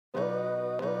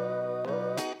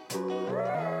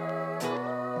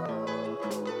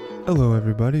Hello,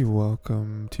 everybody.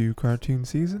 Welcome to Cartoon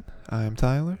Season. I'm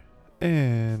Tyler,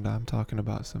 and I'm talking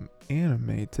about some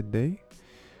anime today.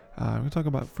 I'm going to talk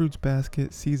about Fruits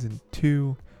Basket Season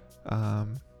 2. I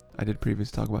did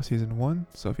previously talk about Season 1,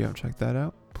 so if you haven't checked that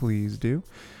out, please do.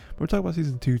 But we're talking about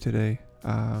Season 2 today.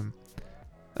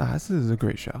 This is a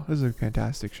great show. This is a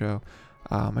fantastic show.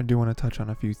 I do want to touch on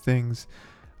a few things.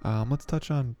 Let's touch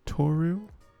on Toru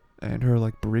and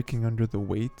her breaking under the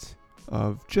weight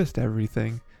of just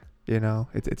everything. You know,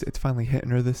 it's finally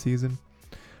hitting her this season.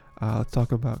 Let's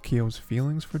talk about Kyo's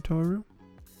feelings for Toru,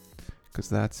 because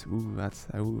that's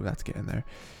getting there.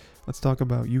 Let's talk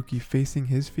about Yuki facing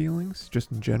his feelings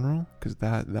just in general, because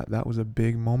that was a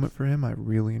big moment for him. I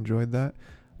really enjoyed that.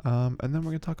 And then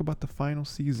we're gonna talk about the final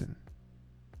season.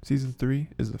 Season 3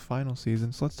 is the final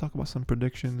season, so let's talk about some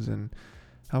predictions and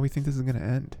how we think this is gonna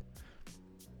end.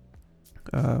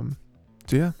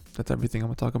 So yeah, that's everything I'm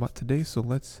gonna talk about today. So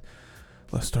let's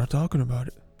start talking about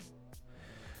it.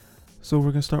 So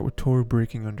we're gonna start with Toru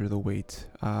breaking under the weight.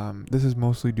 This is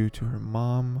mostly due to her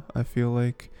mom, I feel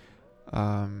like,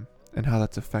 and how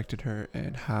that's affected her,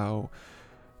 and how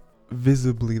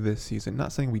visibly this season.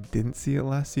 Not saying we didn't see it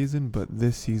last season, but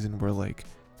this season we're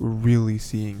really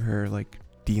seeing her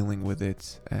dealing with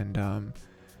it, and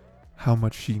how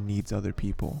much she needs other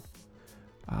people.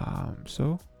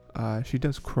 She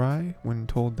does cry when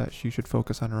told that she should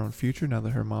focus on her own future now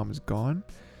that her mom is gone.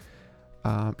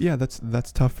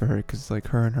 That's tough for her, because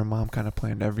her and her mom kind of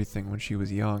planned everything when she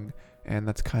was young, and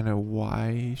that's kind of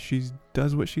why she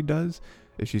does what she does.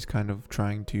 Is she's kind of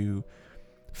trying to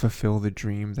fulfill the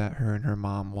dream that her and her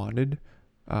mom wanted.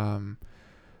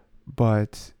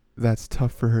 But that's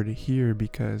tough for her to hear,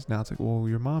 because now it's well,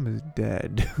 your mom is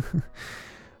dead.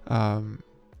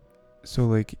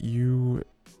 So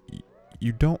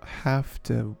you don't have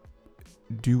to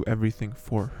do everything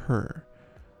for her.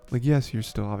 Yes, you're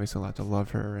still obviously allowed to love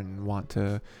her and want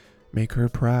to make her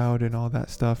proud and all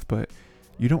that stuff, but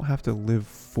you don't have to live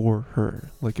for her.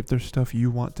 If there's stuff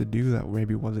you want to do that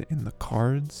maybe wasn't in the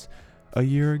cards a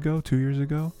year ago, 2 years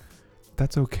ago,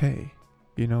 that's okay.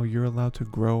 You're allowed to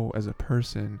grow as a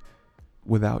person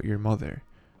without your mother.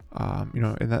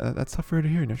 And that's tough for her to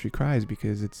hear. She cries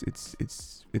because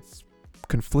it's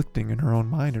conflicting in her own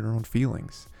mind and her own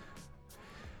feelings.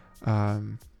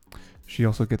 She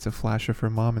also gets a flash of her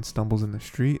mom and stumbles in the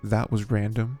street. That was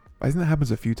random. I think that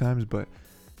happens a few times, but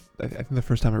I think the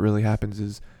first time it really happens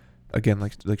is, again,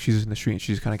 she's in the street and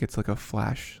she just kind of gets a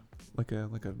flash, like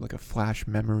a flash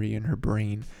memory in her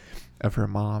brain of her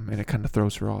mom, and it kind of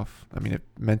throws her off. I mean, it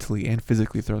mentally and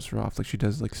physically throws her off. She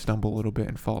does stumble a little bit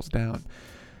and falls down,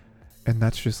 and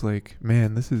that's just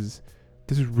man, this is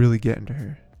really getting to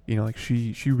her.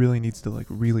 She really needs to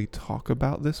really talk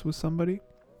about this with somebody,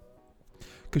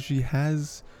 because she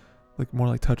has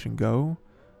more touch and go,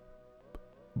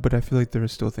 but I feel there are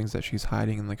still things that she's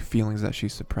hiding and feelings that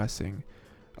she's suppressing.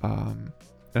 And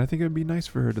I think it would be nice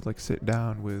for her to sit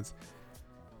down with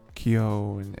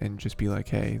Kyo and just be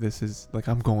hey, this is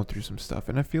I'm going through some stuff.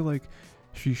 And I feel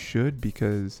she should,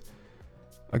 because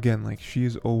again, she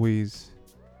is always,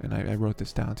 and I wrote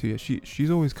this down too,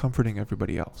 she's always comforting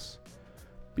everybody else.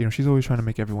 She's always trying to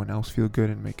make everyone else feel good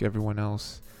and make everyone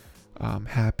else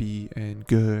happy and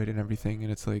good and everything.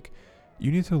 And it's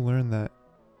you need to learn that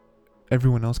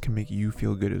everyone else can make you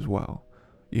feel good as well.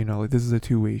 This is a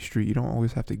two-way street. You don't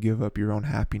always have to give up your own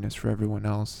happiness for everyone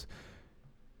else.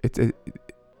 It's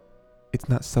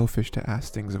not selfish to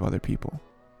ask things of other people.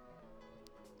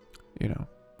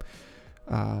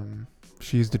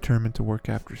 She's determined to work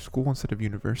after school instead of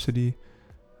university.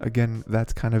 Again,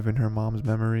 that's kind of in her mom's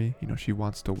memory. She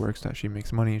wants to work so that she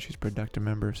makes money and she's a productive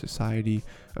member of society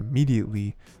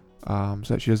immediately, so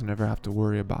that she doesn't ever have to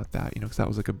worry about that, because that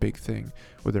was a big thing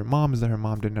with her mom, is that her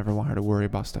mom didn't ever want her to worry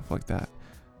about stuff like that.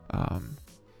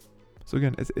 So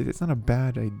again, it's not a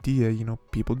bad idea.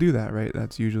 People do that, right?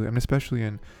 That's usually, especially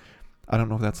in, I don't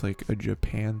know if that's a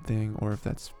Japan thing or if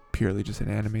that's purely just an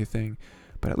anime thing,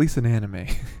 but at least in anime,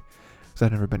 because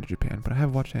I've never been to Japan, but I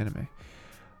have watched anime.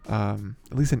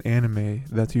 At least in anime,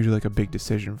 that's usually a big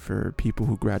decision for people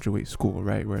who graduate school,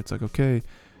 right? Where it's okay,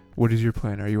 what is your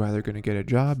plan? Are you either going to get a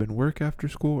job and work after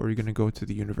school, or are you going to go to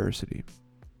the university?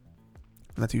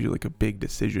 And that's usually a big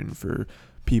decision for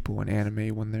people in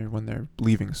anime when they're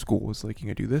leaving school. It's you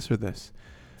can do this or this.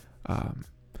 So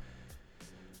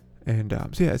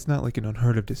yeah, it's not an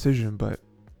unheard of decision, but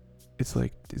it's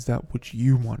is that what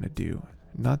you want to do?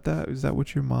 Not that, is that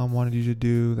what your mom wanted you to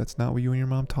do? That's not what you and your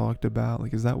mom talked about.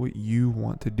 Is that what you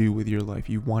want to do with your life?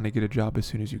 You want to get a job as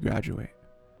soon as you graduate.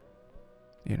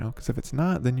 Because if it's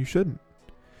not, then you shouldn't.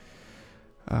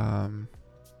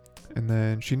 And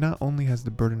then she not only has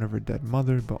the burden of her dead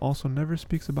mother, but also never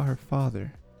speaks about her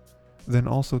father. Then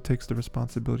also takes the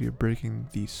responsibility of breaking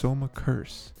the Soma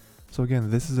curse. So again,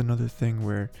 this is another thing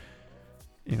where,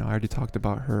 I already talked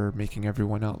about her making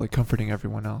everyone else, like comforting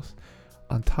everyone else.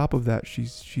 On top of that,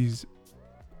 she's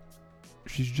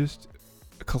just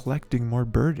collecting more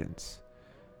burdens,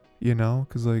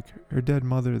 because like her dead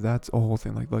mother, that's a whole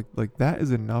thing. Like that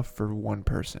is enough for one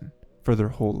person for their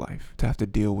whole life to have to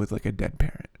deal with like a dead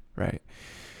parent, right?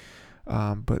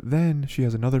 But then she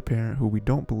has another parent who we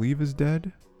don't believe is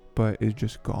dead, but is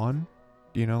just gone.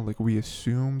 Like we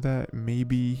assume that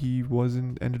maybe he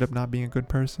ended up not being a good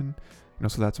person.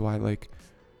 So that's why like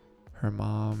her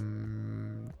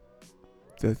mom,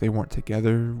 that they weren't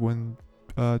together when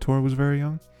Toru was very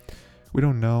young. We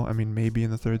don't know. I mean, maybe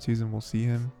in the third season we'll see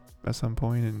him at some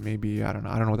point, and maybe I don't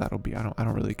know what that'll be. I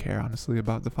don't really care honestly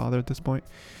about the father at this point.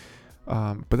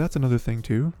 But that's another thing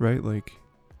too, right? Like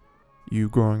you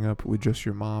growing up with just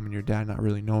your mom and your dad not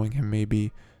really knowing him,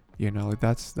 maybe, like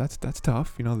that's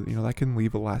tough. That can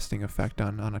leave a lasting effect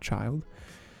on a child.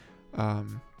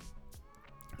 And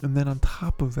then on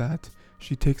top of that,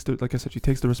 she takes the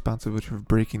responsibility of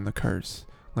breaking the curse.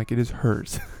 Like it is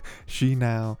hers. She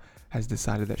now has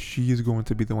decided that she is going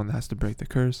to be the one that has to break the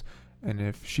curse, and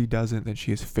if she doesn't, then she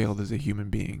has failed as a human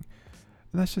being.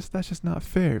 And that's just not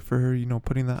fair for her,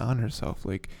 putting that on herself.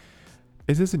 Like,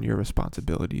 it isn't your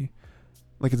responsibility.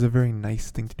 Like, it's a very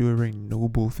nice thing to do, a very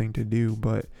noble thing to do,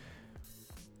 but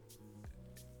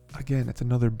again, it's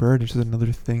another burden. It's just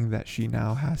another thing that she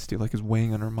now has to, like, is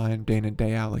weighing on her mind day in and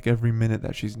day out. Like, every minute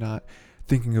that she's not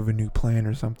thinking of a new plan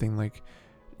or something, like,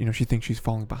 she thinks she's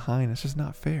falling behind. It's just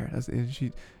not fair.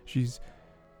 She's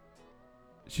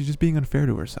just being unfair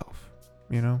to herself,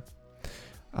 And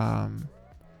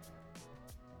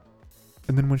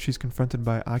then when she's confronted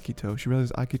by Akito, she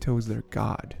realizes Akito is their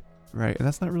god, right? And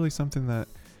that's not really something that,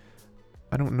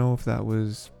 I don't know if that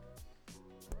was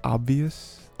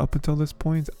obvious up until this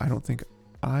point. I don't think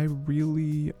I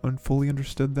really fully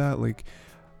understood that. Like,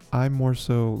 I more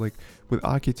so, like, with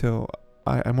Akito,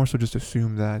 I more so just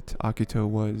assumed that Akito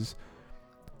was,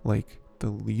 like, the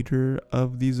leader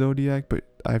of the Zodiac, but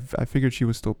I figured she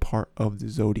was still part of the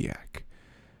Zodiac,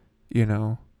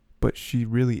 but she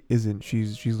really isn't.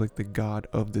 She's like the god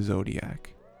of the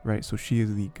Zodiac, right? So she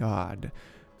is the god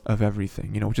of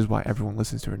everything, which is why everyone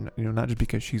listens to her, not just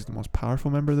because she's the most powerful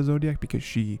member of the Zodiac, because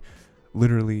she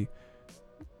literally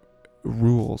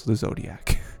rules the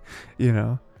Zodiac,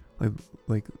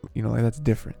 like that's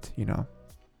different,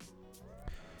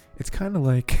 It's kind of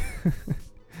like,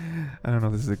 I don't know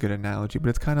if this is a good analogy, but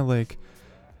it's kind of like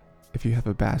if you have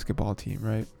a basketball team,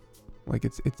 right? Like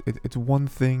it's one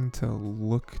thing to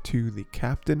look to the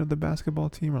captain of the basketball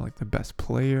team, or like the best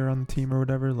player on the team or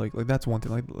whatever. Like that's one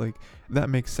thing. Like that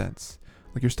makes sense.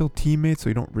 Like you're still teammates, so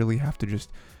you don't really have to just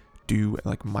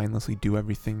mindlessly do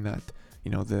everything that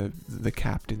the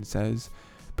captain says.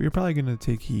 But you're probably gonna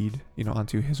take heed,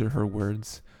 onto his or her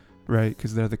words, right?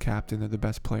 Because they're the captain, they're the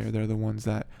best player, they're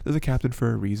the captain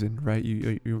for a reason, right?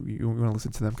 You want to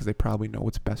listen to them because they probably know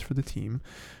what's best for the team,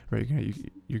 right?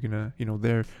 You're gonna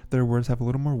their words have a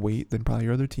little more weight than probably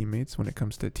your other teammates when it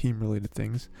comes to team related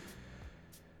things.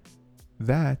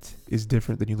 That is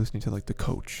different than you listening to like the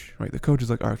coach, right? The coach is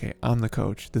like, okay, I'm the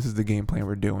coach, this is the game plan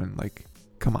we're doing, like,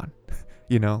 come on.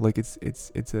 Like it's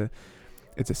a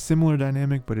similar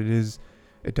dynamic, but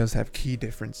it does have key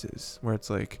differences where it's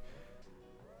like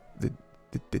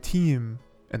the team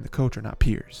and the coach are not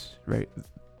peers, right?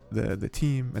 The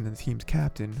team and then the team's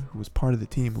captain, who was part of the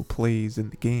team, who plays in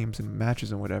the games and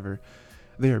matches and whatever,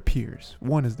 they are peers.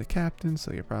 One is the captain,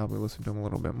 so you probably listen to him a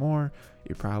little bit more.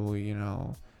 You probably,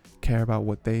 care about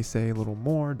what they say a little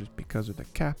more just because of the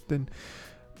captain.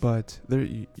 But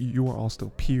you are all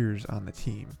still peers on the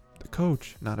team. The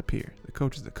coach, not a peer. The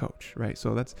coach is the coach, right?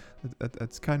 So that's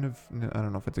kind of, I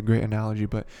don't know if it's a great analogy,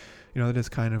 but that is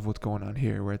kind of what's going on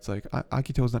here, where it's like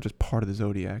Akito is not just part of the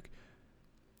Zodiac.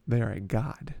 They are a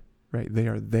god, right? They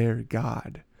are their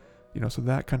god, so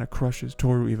that kind of crushes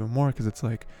Toru even more, because it's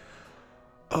like,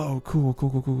 oh, cool.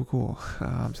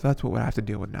 So that's what I have to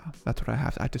deal with now. That's what I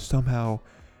have to somehow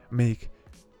make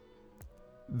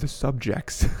the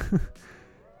subjects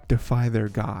defy their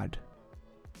god.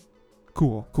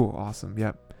 Cool, awesome,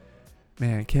 yep.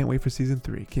 Man, can't wait for season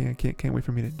 3. Can't wait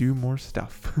for me to do more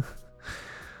stuff.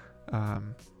 But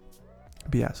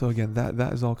yeah, so again,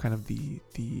 that is all kind of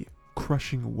the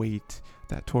crushing weight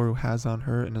that Toru has on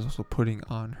her, and is also putting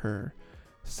on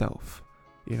herself.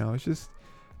 It's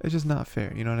just not fair,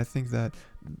 and I think that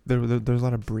there's a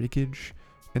lot of breakage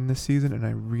in this season, and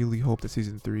I really hope that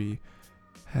season 3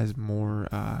 has more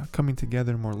coming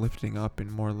together, more lifting up,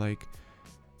 and more like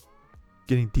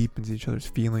getting deep into each other's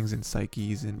feelings and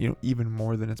psyches, and even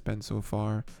more than it's been so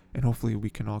far. And hopefully we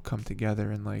can all come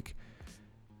together and like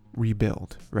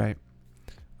rebuild, right?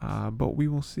 But we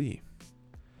will see,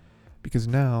 because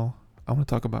now I want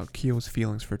to talk about Kyo's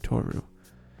feelings for Toru.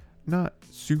 Not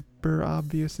super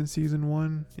obvious in season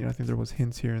 1. I think there was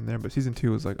hints here and there, but season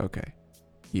 2 was like, okay,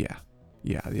 yeah,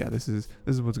 this is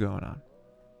what's going on.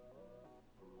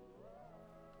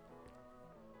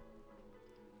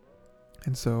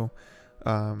 And so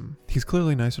he's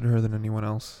clearly nicer to her than anyone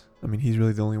else. I mean, he's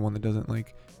really the only one that doesn't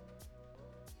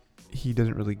he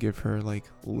doesn't really give her like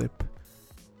lip,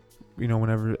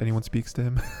 whenever anyone speaks to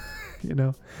him.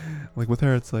 Like with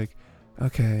her, it's like,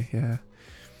 okay, yeah.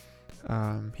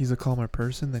 He's a calmer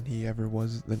person than he ever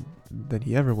was,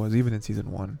 even in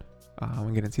season 1.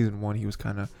 Again, in season 1, he was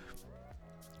kind of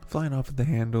flying off at the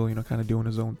handle, kind of doing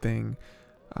his own thing.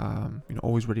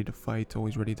 Always ready to fight,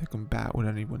 always ready to combat what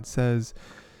anyone says.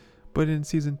 But in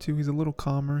season 2, he's a little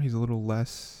calmer. He's a little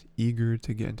less eager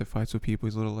to get into fights with people.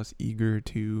 He's a little less eager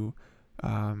to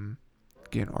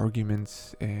get in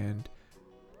arguments and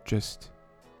just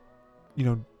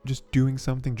doing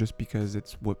something just because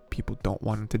it's what people don't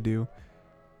want him to do.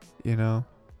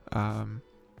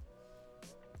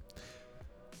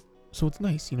 So it's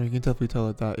nice. You can definitely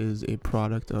tell that is a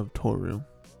product of Toru.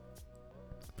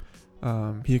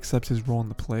 He accepts his role in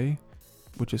the play,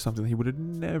 which is something he would have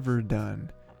never done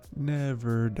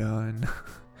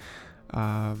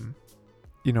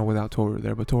without Toru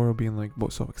there. But Toru being like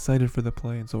so excited for the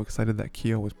play and so excited that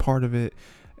Kyo was part of it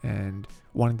and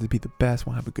wanting to be the best,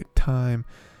 want to have a good time.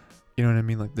 You know what I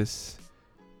mean? Like this,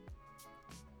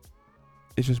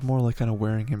 it's just more like kind of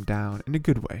wearing him down in a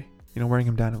good way. Wearing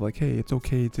him down of like, hey, it's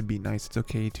okay to be nice. It's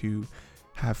okay to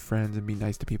have friends and be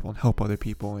nice to people and help other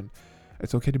people, and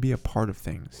it's okay to be a part of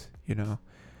things.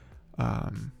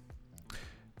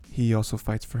 He also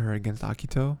fights for her against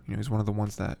Akito. He's one of the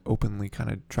ones that openly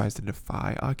kind of tries to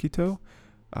defy Akito,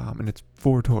 and it's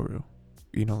for Toru.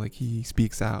 Like he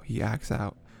speaks out, he acts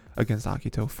out against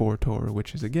Akito for Toru,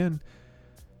 which is again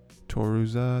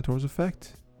Toru's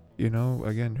effect.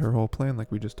 Again, her whole plan,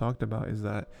 like we just talked about, is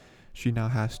that she now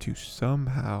has to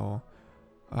somehow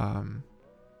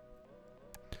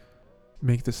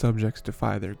make the subjects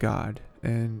defy their god,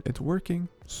 and it's working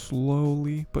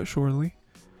slowly but surely.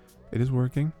 It is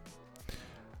working.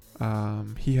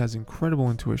 He has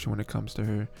incredible intuition when it comes to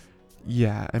her.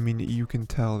 Yeah, I mean, you can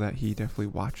tell that he definitely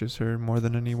watches her more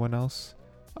than anyone else.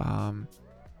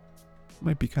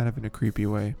 Might be kind of in a creepy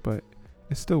way, but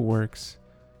it still works,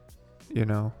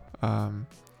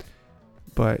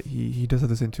 but he does have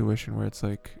this intuition where it's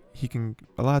like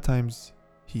a lot of times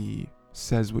he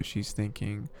says what she's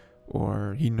thinking,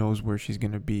 or he knows where she's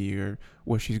going to be or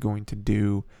what she's going to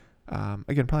do.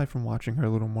 Again, probably from watching her a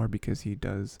little more, because he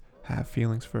does have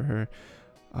feelings for her,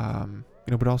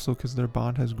 but also because their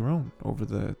bond has grown over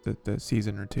the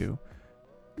season or two,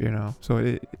 so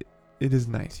it is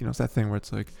nice. It's that thing where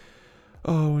it's like,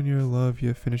 oh, when you're in love,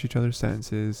 you finish each other's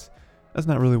sentences. That's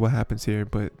not really what happens here,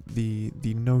 but the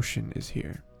notion is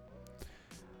here.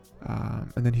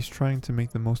 And then he's trying to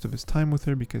make the most of his time with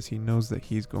her because he knows that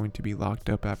he's going to be locked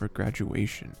up after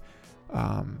graduation.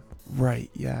 Right,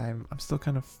 yeah, I'm still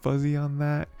kind of fuzzy on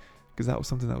that, because that was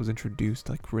something that was introduced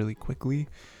like really quickly.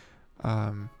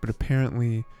 But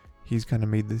apparently he's kind of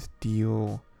made this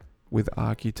deal with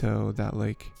Akito that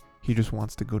like he just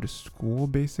wants to go to school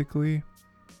basically.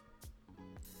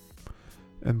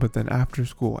 But then after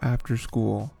school, I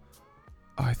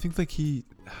think like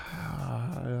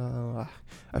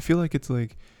I feel like it's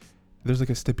like there's like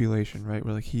a stipulation, right,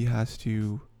 where like he has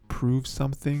to prove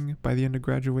something by the end of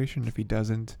graduation. If he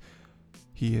doesn't,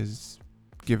 he is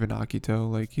given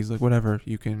Akito, like he's like, whatever,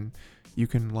 you can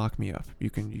lock me up, you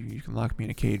can lock me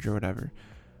in a cage or whatever.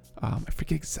 I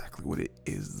forget exactly what it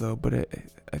is though, but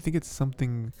I think it's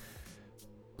something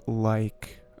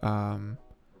like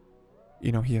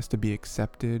he has to be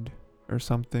accepted or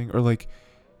something, or like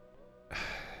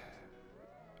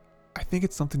I think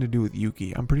it's something to do with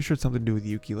Yuki. I'm pretty sure it's something to do with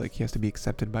Yuki, like he has to be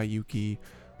accepted by Yuki,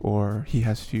 or he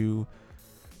has to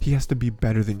be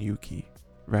better than Yuki,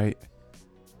 right?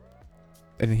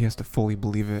 And then he has to fully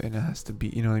believe it, and it has to be,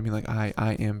 you know what I mean, like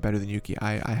I am better than Yuki,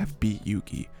 I have beat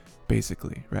Yuki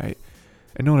basically, right?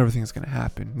 And not everything is going to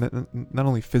happen, not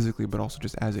only physically but also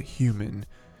just as a human.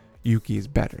 Yuki is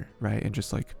better, right? And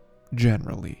just like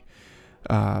generally,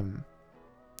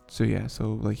 so yeah,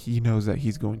 so like he knows that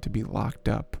he's going to be locked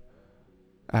up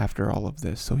after all of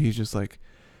this, so he's just like,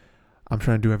 I'm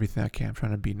trying to do everything I can, I'm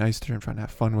trying to be nice to her, I'm trying to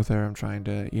have fun with her, I'm trying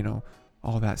to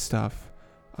all that stuff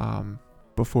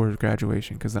before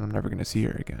graduation, because then I'm never going to see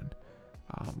her again.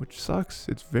 which sucks.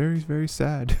 It's very, very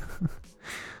sad.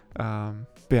 But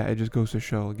yeah, it just goes to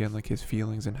show again, like his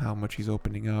feelings and how much he's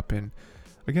opening up, and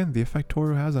again, the effect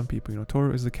Toru has on people. You know,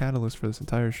 Toru is the catalyst for this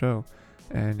entire show,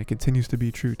 and it continues to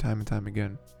be true time and time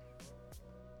again.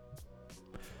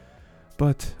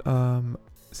 But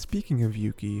speaking of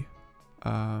Yuki,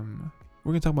 we're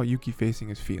gonna talk about Yuki facing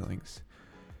his feelings.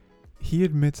 He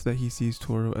admits that he sees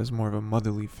Toru as more of a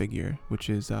motherly figure, which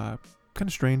is kind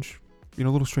of strange, you know,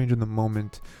 a little strange in the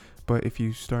moment. But if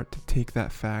you start to take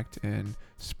that fact and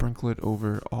sprinkle it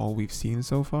over all we've seen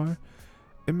so far,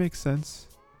 it makes sense.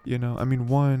 You know, I mean,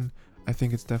 one, I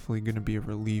think it's definitely going to be a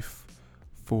relief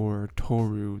for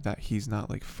Toru that he's not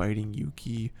like fighting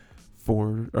Yuki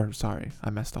I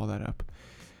messed all that up.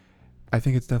 I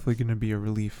think it's definitely going to be a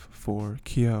relief for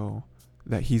Kyo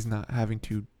that he's not having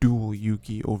to duel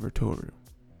Yuki over Toru.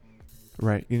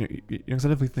 Right, you know, I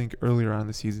definitely think earlier on in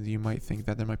the season you might think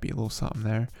that there might be a little something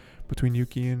there between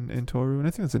Yuki and Toru, and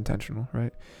I think that's intentional,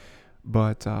 right?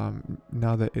 But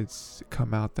now that it's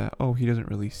come out that, oh, he doesn't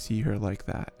really see her like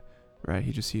that, right?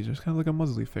 He just sees her as kind of like a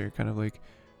motherly figure, kind of like,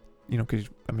 you know, because,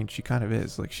 I mean, she kind of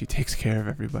is, like, she takes care of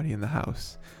everybody in the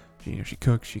house. She, you know, she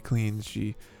cooks, she cleans,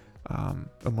 she,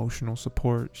 emotional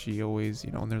support, she always,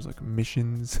 you know, and there's like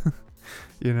missions,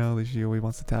 you know, that she always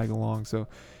wants to tag along, so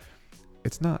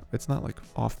it's not like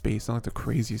off base, not like the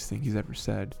craziest thing he's ever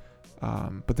said.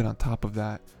 But then on top of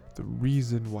that, the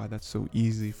reason why that's so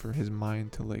easy for his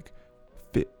mind to like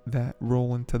fit that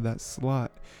role into that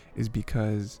slot is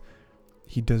because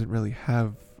he doesn't really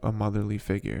have a motherly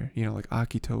figure. You know, like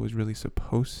Akito is really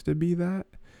supposed to be that.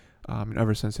 And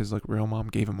ever since his like real mom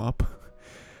gave him up.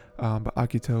 But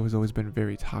Akito has always been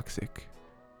very toxic,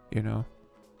 you know?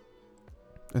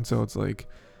 And so it's like,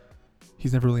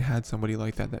 he's never really had somebody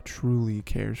like that truly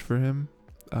cares for him,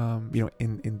 you know,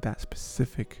 in that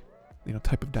specific, you know,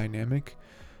 type of dynamic.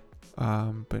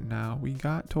 But now we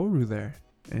got Toru there,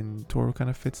 and Toru kind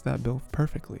of fits that bill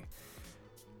perfectly.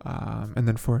 And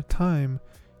then for a time,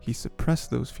 he suppressed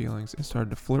those feelings and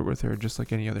started to flirt with her just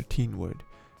like any other teen would.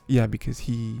 Yeah, because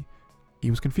he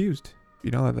was confused. You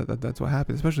know, that's what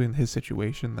happened, especially in his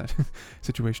situation. That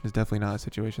situation is definitely not a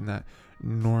situation that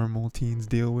normal teens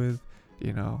deal with,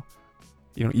 you know,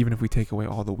 even if we take away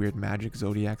all the weird magic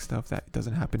zodiac stuff that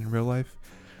doesn't happen in real life,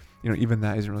 you know, even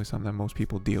that isn't really something that most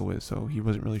people deal with. So he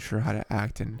wasn't really sure how to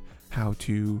act and how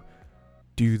to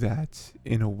do that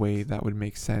in a way that would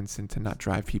make sense and to not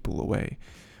drive people away.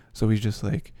 So he's just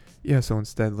like, yeah, so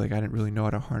instead, like, I didn't really know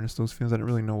how to harness those feelings. I didn't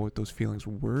really know what those feelings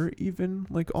were even,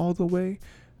 like, all the way.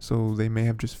 So they may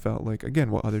have just felt like, again,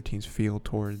 what other teens feel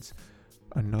towards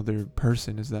another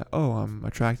person is that, oh, I'm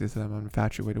attracted to them, I'm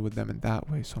infatuated with them in that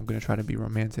way, so I'm going to try to be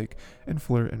romantic and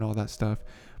flirt and all that stuff.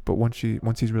 But once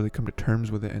he's really come to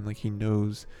terms with it, and like he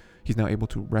knows, he's now able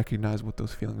to recognize what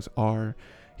those feelings are,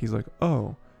 he's like,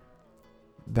 oh,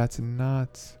 that's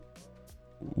not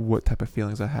what type of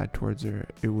feelings I had towards her.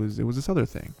 It was this other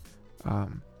thing.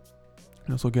 You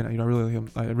know, so again, you know,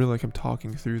 I really like him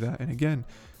talking through that. And again,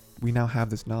 we now have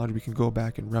this knowledge. We can go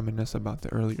back and reminisce about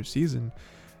the earlier season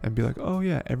and be like, oh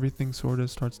yeah, everything sort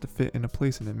of starts to fit into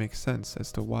place, and it makes sense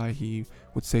as to why he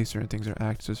would say certain things or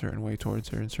act a certain way towards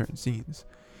her in certain scenes.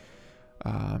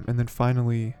 And then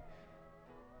finally,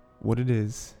 what it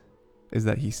is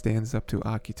that he stands up to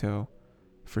Akito,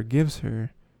 forgives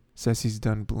her, says he's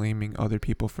done blaming other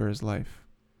people for his life,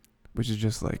 which is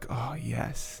just like, oh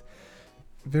yes,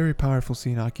 very powerful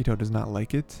scene. Akito does not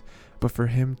like it, but for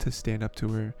him to stand up to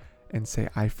her and say,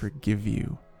 I forgive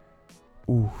you,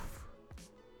 oof,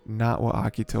 not what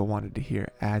Akito wanted to hear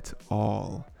at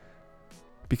all,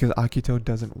 because Akito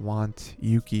doesn't want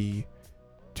Yuki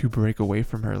to break away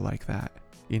from her like that.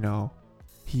 You know,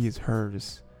 he is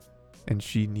hers and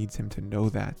she needs him to know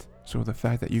that. So the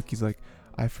fact that Yuki's like,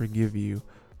 I forgive you,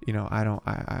 you know, I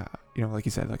you know, like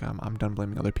you said, like I'm done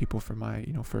blaming other people for my,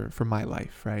 you know, for my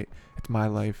life, right? It's my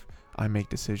life, I make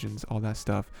decisions, all that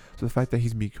stuff. So the fact that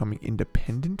he's becoming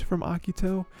independent from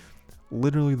Akito,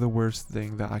 literally the worst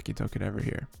thing that Akito could ever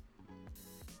hear.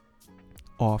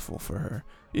 Awful for her,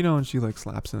 you know, and she like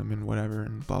slaps him and whatever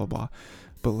and blah blah blah.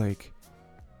 But like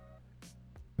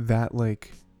that,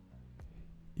 like,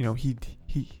 you know, he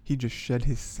just shed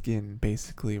his skin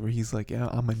basically, where he's like, yeah,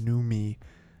 I'm a new me,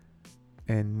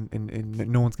 and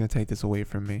no one's gonna take this away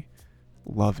from me.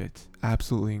 Love it,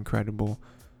 absolutely incredible.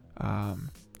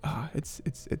 It's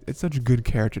such good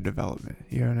character development,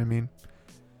 you know what I mean?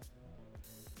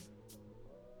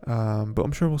 But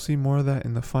I'm sure we'll see more of that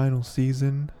in the final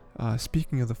season.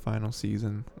 Speaking of the final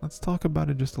season, let's talk about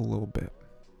it just a little bit.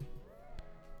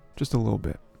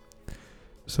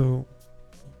 So,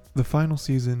 the final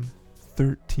season,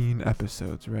 13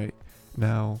 episodes, right?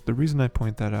 Now, the reason I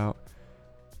point that out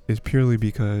is purely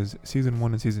because season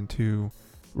 1 and season 2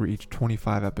 were each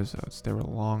 25 episodes. They were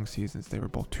long seasons. They were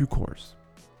both 2 cours.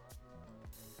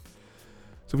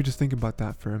 So if we just think about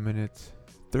that for a minute,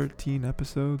 13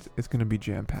 episodes, it's going to be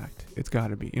jam-packed. It's got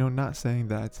to be. Not saying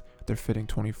that they're fitting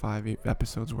 25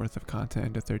 episodes worth of content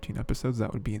into 13 episodes.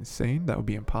 That would be insane. That would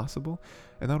be impossible.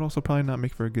 And that would also probably not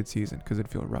make for a good season because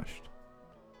it'd feel rushed.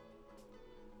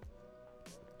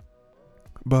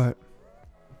 But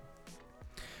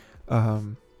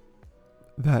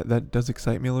that does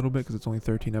excite me a little bit because it's only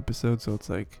 13 episodes, so it's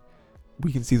like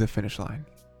we can see the finish line.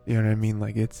 You know what I mean?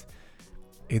 Like it's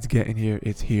getting here.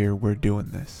 It's here. We're doing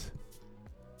this.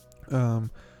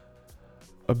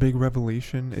 A big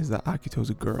revelation is that Akito's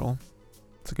a girl.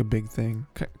 It's like a big thing.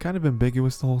 Kind of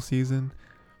ambiguous the whole season.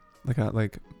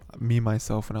 Like me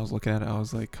myself when I was looking at it, I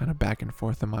was like kind of back and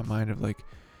forth in my mind of like,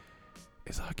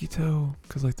 is Akito?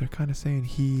 Because like they're kind of saying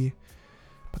he,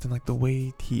 but then like the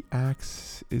way he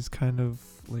acts is kind of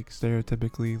like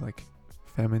stereotypically like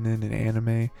feminine and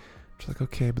anime. Just like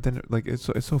okay, but then like it's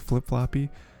so flip floppy,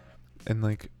 and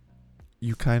like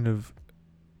you kind of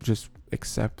just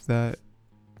accept that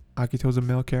Akito's a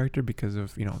male character because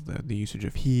of the usage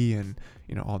of he and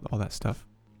all that stuff.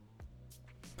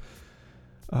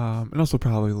 And also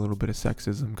probably a little bit of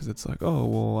sexism because it's like, oh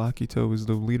well, Akito is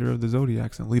the leader of the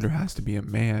Zodiacs and the leader has to be a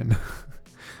man.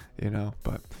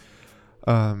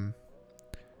 But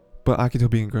Akito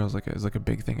being a girl is like a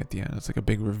big thing at the end. It's like a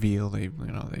big reveal. They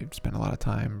spend a lot of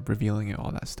time revealing it,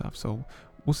 all that stuff. So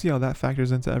we'll see how that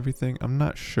factors into everything. I'm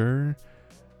not sure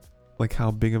like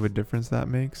how big of a difference that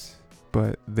makes,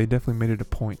 but they definitely made it a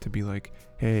point to be like,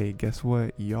 hey, guess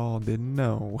what? Y'all didn't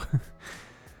know.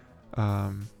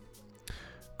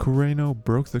 Kureno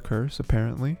broke the curse,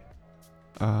 apparently.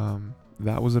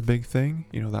 That was a big thing.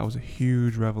 That was a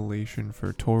huge revelation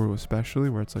for Toru especially,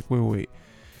 where it's like, wait.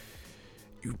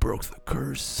 You broke the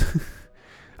curse.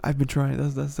 I've been trying.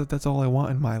 That's all I want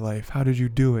in my life. How did you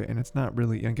do it? And it's not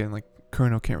really, again, like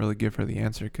Kureno can't really give her the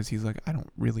answer because he's like, I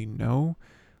don't really know.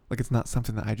 Like it's not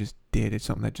something that I just did. It's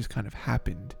something that just kind of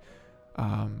happened.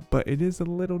 But it is a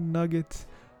little nugget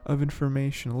of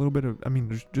information, a little bit of,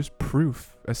 there's just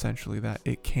proof essentially that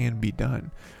it can be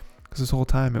done. Because this whole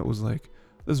time it was like,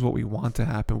 this is what we want to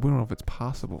happen. We don't know if it's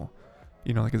possible.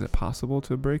 Like, is it possible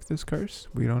to break this curse?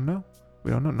 We don't know.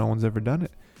 No one's ever done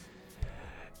it.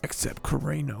 Except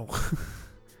Kureno.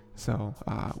 So,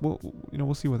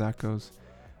 we'll see where that goes.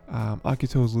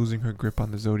 Akito is losing her grip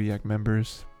on the Zodiac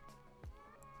members.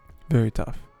 Very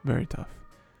tough.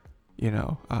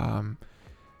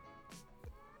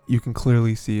 You can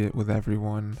clearly see it with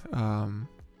everyone.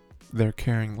 They're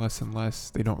caring less and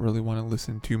less. They don't really want to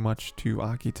listen too much to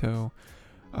Akito.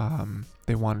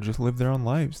 They want to just live their own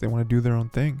lives. They want to do their own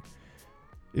thing.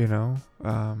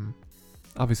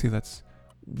 Obviously that's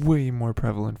way more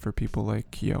prevalent for people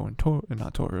like Kyo and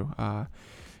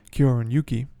Kyo and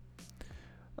Yuki.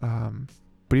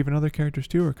 But even other characters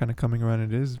too are kind of coming around.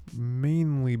 It is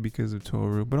mainly because of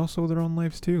Toru, but also their own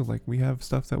lives too. Like we have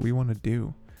stuff that we want to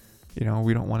do. We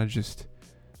don't want to just,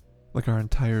 like our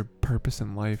entire purpose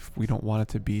in life, we don't want it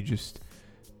to be just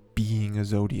being a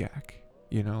Zodiac.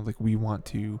 Like we want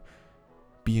to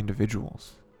be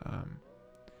individuals.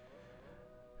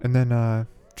 And then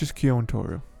just Kyo and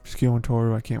Toru.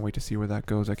 I can't wait to see where that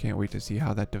goes. I can't wait to see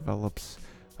how that develops.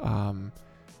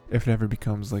 If it ever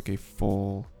becomes like a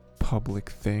full public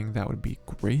thing, that would be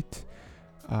great.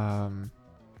 And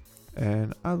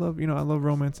I love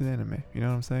romance in anime. You know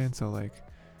what I'm saying? So like,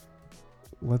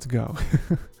 let's go.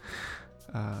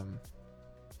 But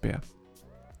yeah,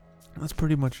 that's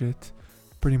pretty much it.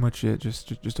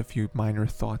 Just a few minor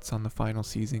thoughts on the final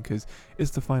season because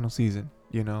it's the final season.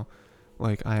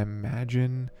 Like I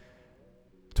imagine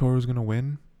Toru's gonna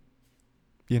win.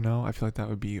 I feel like that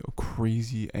would be a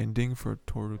crazy ending for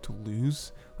Toru to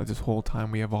lose. Like this whole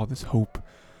time we have all this hope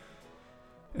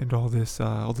and all this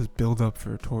build up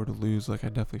for Toru to lose. Like I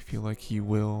definitely feel like he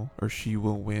will or she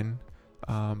will win.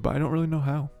 But I don't really know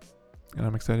how, and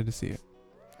I'm excited to see it.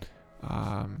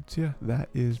 So yeah, that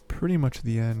is pretty much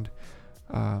the end.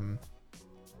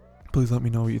 Please let me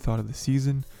know what you thought of the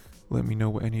season. Let me know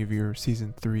what any of your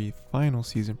season 3 final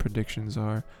season predictions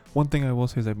are. One thing I will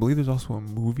say is I believe there's also a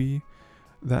movie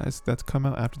that's come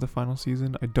out after the final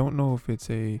season. I don't know if it's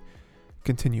a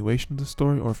continuation of the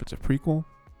story or if it's a prequel,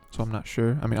 so I'm not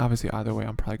sure. Obviously either way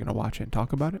I'm probably going to watch it and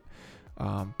talk about it,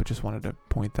 but just wanted to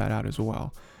point that out as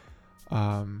well.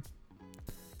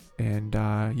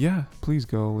 Yeah, please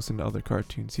go listen to other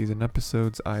cartoon season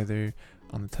episodes either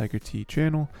on the Tiger T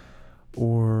channel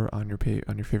or on your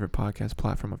favorite podcast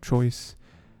platform of choice.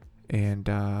 And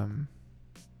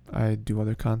I do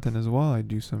other content as well. I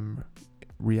do some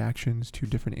reactions to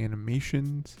different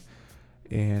animations,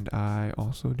 and I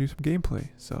also do some gameplay.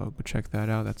 So go check that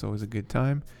out. That's always a good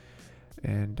time.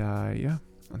 And yeah,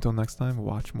 until next time,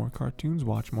 watch more cartoons,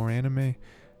 watch more anime,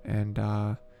 and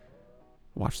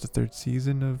watch the 3rd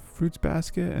season of Fruits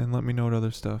Basket, and let me know what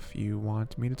other stuff you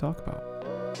want me to talk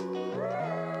about.